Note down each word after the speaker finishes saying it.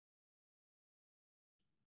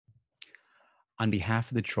On behalf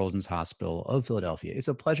of the Children's Hospital of Philadelphia, it's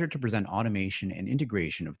a pleasure to present automation and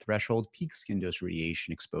integration of threshold peak skin dose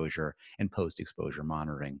radiation exposure and post exposure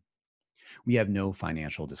monitoring. We have no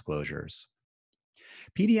financial disclosures.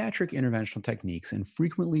 Pediatric interventional techniques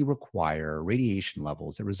infrequently require radiation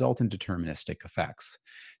levels that result in deterministic effects.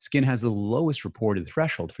 Skin has the lowest reported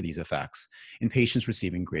threshold for these effects in patients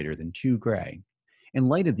receiving greater than 2 gray. In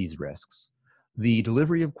light of these risks, the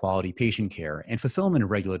delivery of quality patient care and fulfillment of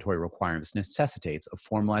regulatory requirements necessitates a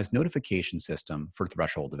formalized notification system for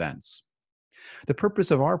threshold events. The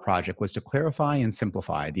purpose of our project was to clarify and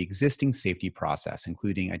simplify the existing safety process,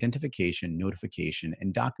 including identification, notification,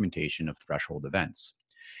 and documentation of threshold events.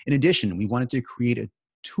 In addition, we wanted to create a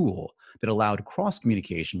tool that allowed cross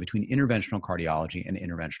communication between interventional cardiology and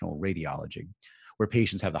interventional radiology, where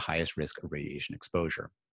patients have the highest risk of radiation exposure.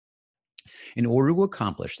 In order to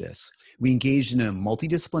accomplish this, we engaged in a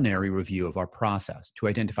multidisciplinary review of our process to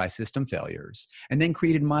identify system failures and then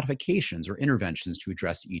created modifications or interventions to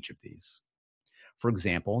address each of these. For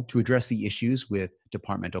example, to address the issues with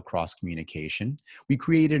departmental cross communication, we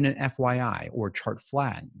created an FYI or chart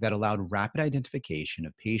flag that allowed rapid identification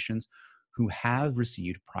of patients who have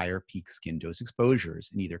received prior peak skin dose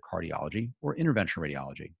exposures in either cardiology or interventional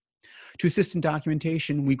radiology. To assist in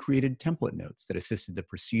documentation, we created template notes that assisted the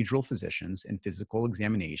procedural physicians in physical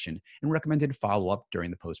examination and recommended follow-up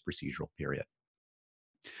during the post-procedural period.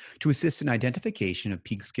 To assist in identification of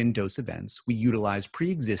peak skin dose events, we utilized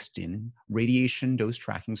pre-existing radiation dose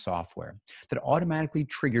tracking software that automatically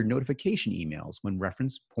triggered notification emails when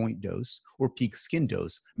reference point dose or peak skin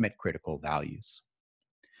dose met critical values.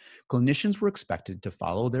 Clinicians were expected to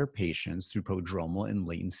follow their patients through prodromal and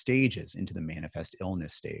latent stages into the manifest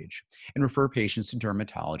illness stage and refer patients to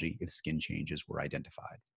dermatology if skin changes were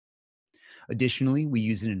identified. Additionally, we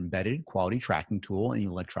use an embedded quality tracking tool in the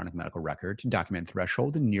electronic medical record to document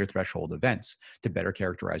threshold and near threshold events to better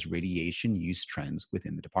characterize radiation use trends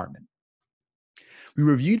within the department. We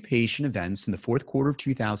reviewed patient events in the fourth quarter of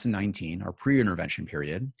 2019, our pre-intervention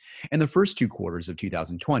period, and the first 2 quarters of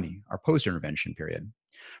 2020, our post-intervention period.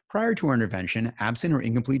 Prior to our intervention, absent or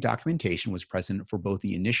incomplete documentation was present for both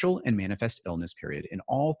the initial and manifest illness period in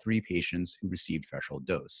all 3 patients who received threshold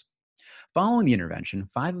dose. Following the intervention,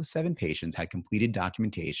 5 of 7 patients had completed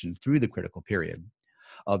documentation through the critical period.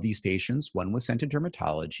 Of these patients, 1 was sent to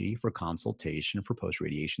dermatology for consultation for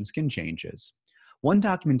post-radiation skin changes. 1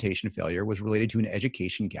 documentation failure was related to an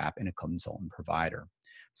education gap in a consultant provider.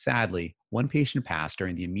 Sadly, 1 patient passed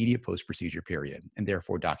during the immediate post-procedure period, and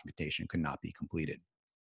therefore documentation could not be completed.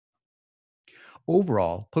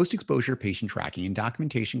 Overall, post-exposure patient tracking and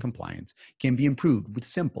documentation compliance can be improved with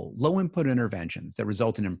simple, low-input interventions that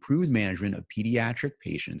result in improved management of pediatric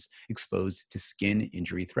patients exposed to skin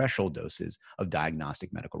injury threshold doses of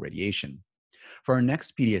diagnostic medical radiation. For our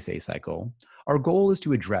next PDSA cycle, our goal is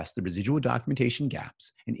to address the residual documentation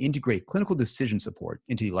gaps and integrate clinical decision support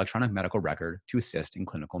into the electronic medical record to assist in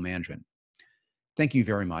clinical management. Thank you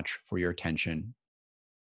very much for your attention